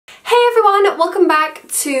everyone, welcome back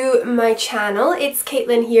to my channel. It's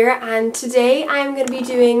Kaitlin here, and today I'm going to be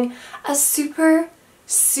doing a super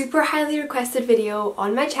highly requested video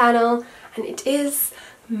on my channel, and it is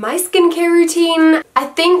my skincare routine. I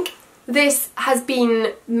think this has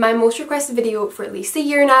been my most requested video for at least a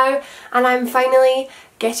year now, and I'm finally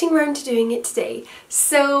getting around to doing it today.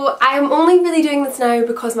 So I'm only really doing this now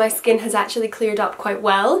because my skin has actually cleared up quite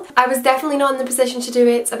well. I was definitely not in the position to do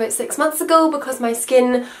it about 6 months ago because my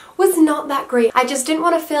skin was not that great. I just didn't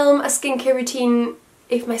want to film a skincare routine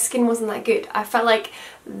if my skin wasn't that good. I felt like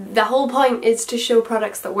the whole point is to show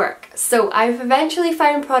products that work. So I've eventually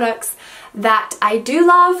found products that I do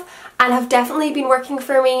love and have definitely been working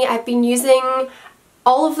for me. I've been using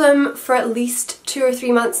all of them for at least 2 or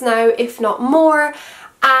 3 months now, if not more.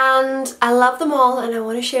 And I love them all and I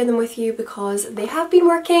want to share them with you because they have been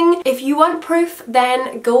working. If you want proof,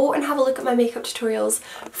 then go and have a look at my makeup tutorials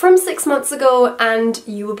from 6 months ago and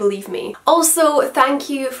you will believe me. Also, thank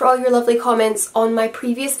you for all your lovely comments on my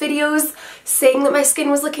previous videos saying that my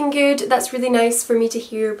skin was looking good. That's really nice for me to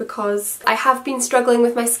hear because I have been struggling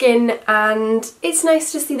with my skin and it's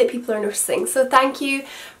nice to see that people are noticing. So thank you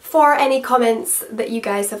for any comments that you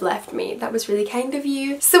guys have left me. That was really kind of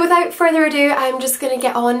you. So without further ado, I'm just gonna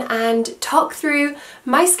get on and talk through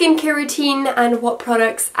my skincare routine and what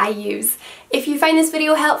products I use. If you find this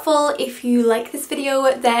video helpful, if you like this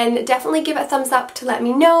video, then definitely give it a thumbs up to let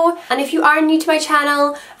me know. And if you are new to my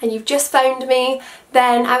channel and you've just found me,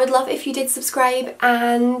 then I would love if you did subscribe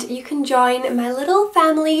and you can join my little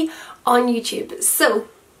family on YouTube. So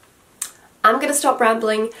I'm gonna stop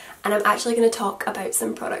rambling and I'm actually going to talk about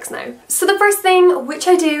some products now. So the first thing which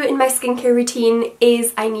I do in my skincare routine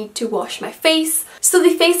is I need to wash my face. So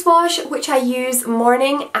the face wash which I use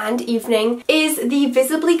morning and evening is the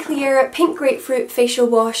Visibly Clear Pink Grapefruit Facial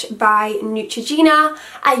Wash by Neutrogena.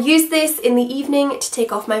 I use this in the evening to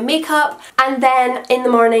take off my makeup, and then in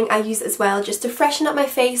the morning I use it as well just to freshen up my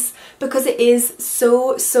face because it is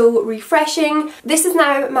so refreshing. This is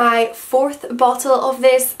now my 4th bottle of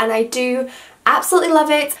this and I do absolutely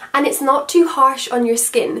love it, and it's not too harsh on your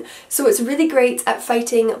skin, so it's really great at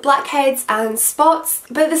fighting blackheads and spots,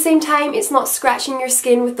 but at the same time it's not scratching your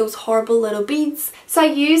skin with those horrible little beads. So I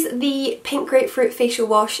use the Pink Grapefruit Facial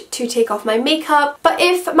Wash to take off my makeup, but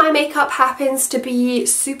if my makeup happens to be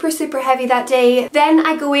super heavy that day, then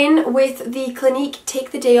I go in with the Clinique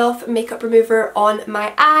Take the Day Off Makeup Remover on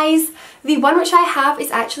my eyes. The one which I have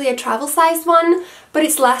is actually a travel sized one, but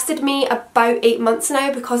it's lasted me about 8 months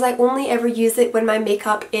now because I only ever use it when my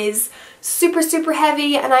makeup is super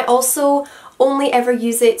heavy, and I also only ever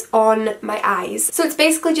use it on my eyes. So it's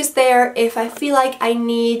basically just there if I feel like I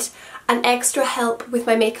need an extra help with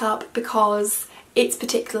my makeup because it's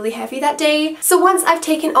particularly heavy that day. So once I've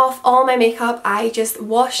taken off all my makeup, I just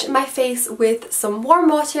wash my face with some warm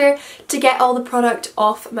water to get all the product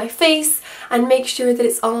off my face and make sure that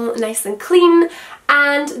it's all nice and clean.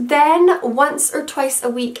 And then once or twice a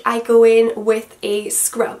week I go in with a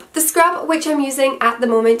scrub. The scrub which I'm using at the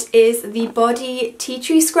moment is the Body Tea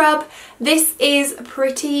Tree Scrub. This is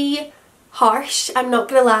pretty harsh, I'm not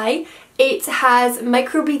gonna lie. It has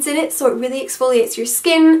microbeads in it, so it really exfoliates your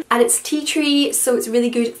skin, and it's tea tree, so it's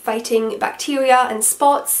really good at fighting bacteria and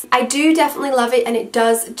spots. I do definitely love it and it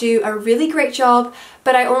does do a really great job,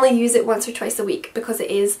 but I only use it once or twice a week because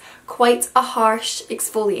it is quite a harsh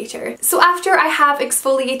exfoliator. So after I have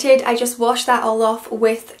exfoliated, I just wash that all off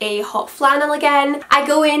with a hot flannel again. I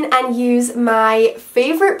go in and use my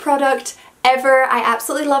favourite product ever. I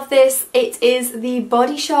absolutely love this. It is the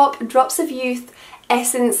Body Shop Drops of Youth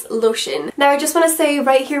Essence Lotion. Now I just want to say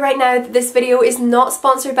right here right now that this video is not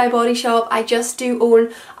sponsored by Body Shop. I just do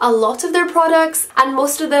own a lot of their products, and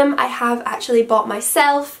most of them I have actually bought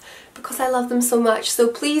myself because I love them so much. So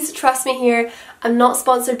please trust me here, I'm not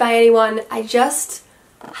sponsored by anyone, I just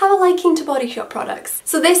have a liking to Body Shop products.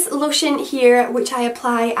 So this lotion here, which I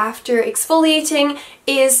apply after exfoliating,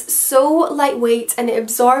 is so lightweight and it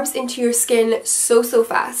absorbs into your skin so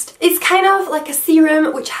fast. It's kind of like a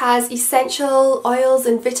serum which has essential oils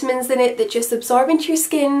and vitamins in it that just absorb into your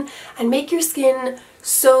skin and make your skin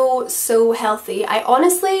so healthy. I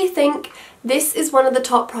honestly think this is one of the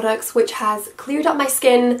top products which has cleared up my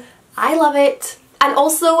skin. I love it. And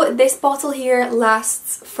also this bottle here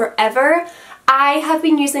lasts forever. I have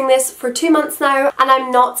been using this for 2 months now and I'm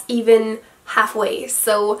not even halfway,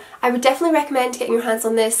 so I would definitely recommend getting your hands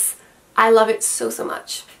on this. I love it so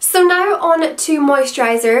much. So now on to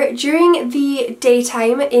moisturiser. During the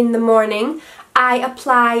daytime in the morning, I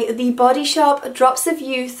apply the Body Shop Drops of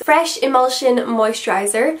Youth Fresh Emulsion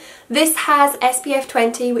Moisturiser. This has SPF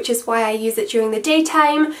 20, which is why I use it during the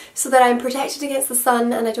daytime, so that I'm protected against the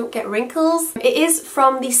sun and I don't get wrinkles. It is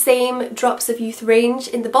from the same Drops of Youth range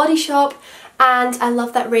in the Body Shop, and I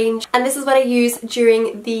love that range, and this is what I use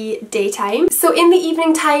during the daytime. So in the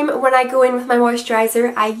evening time when I go in with my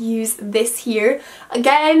moisturiser, I use this here.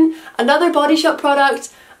 Again, another Body Shop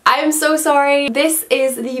product. I am so sorry. This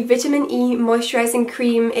is the Vitamin E Moisturising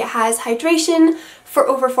Cream. It has hydration for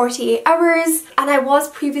over 48 hours, and I was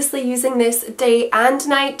previously using this day and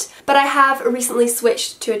night, but I have recently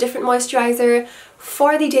switched to a different moisturiser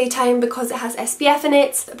for the daytime because it has SPF in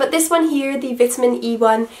it. But this one here, the Vitamin E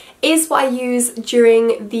one, is what I use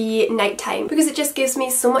during the nighttime because it just gives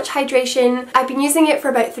me so much hydration. I've been using it for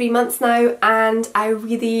about 3 months now, and I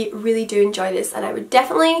really do enjoy this, and I would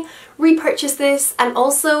definitely repurchase this, and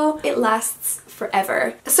also it lasts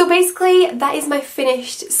forever. So basically that is my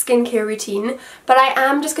finished skincare routine, but I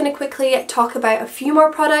am just going to quickly talk about a few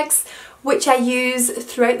more products which I use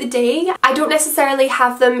throughout the day. I don't necessarily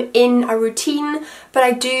have them in a routine, but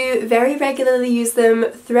I do very regularly use them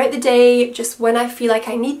throughout the day, just when I feel like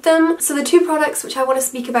I need them. So the two products which I want to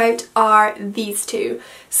speak about are these two.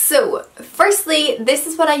 So firstly, this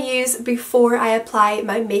is what I use before I apply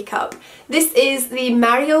my makeup. This is the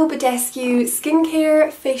Mario Badescu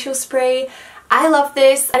Skincare Facial Spray. I love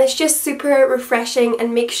this, and it's just super refreshing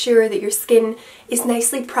and makes sure that your skin is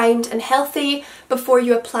nicely primed and healthy before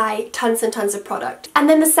you apply tons and tons of product. And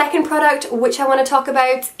then the second product which I want to talk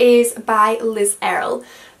about is by Liz Earle.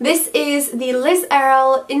 This is the Liz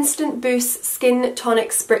Earle Instant Boost Skin Tonic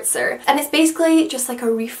Spritzer, and it's basically just like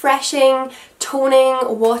a refreshing,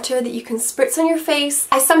 toning water that you can spritz on your face.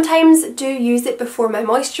 I sometimes do use it before my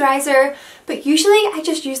moisturiser, but usually I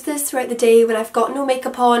just use this throughout the day when I've got no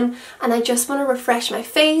makeup on and I just want to refresh my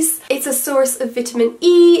face. It's a source of vitamin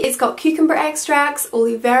E, it's got cucumber extracts,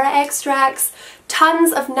 aloe vera extracts,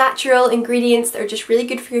 tons of natural ingredients that are just really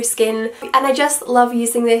good for your skin, and I just love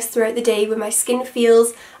using this throughout the day when my skin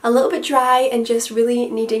feels a little bit dry and just really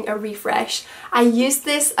needing a refresh. I used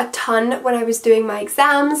this a ton when I was doing my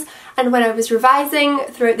exams, and when I was revising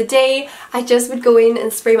throughout the day, I just would go in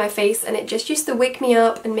and spray my face, and it just used to wake me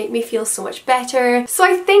up and make me feel so much better. So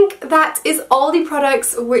I think that is all the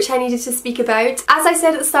products which I needed to speak about. As I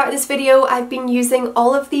said at the start of this video, I've been using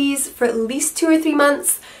all of these for at least 2 or 3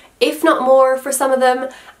 months, if not more for some of them,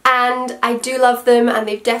 and I do love them and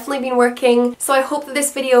they've definitely been working. So I hope that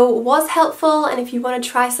this video was helpful, and if you want to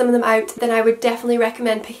try some of them out, then I would definitely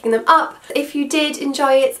recommend picking them up. If you did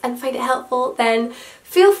enjoy it and find it helpful, then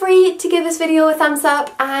feel free to give this video a thumbs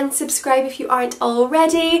up and subscribe if you aren't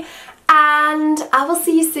already, and I will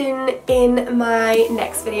see you soon in my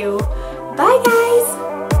next video. Bye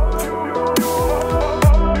guys!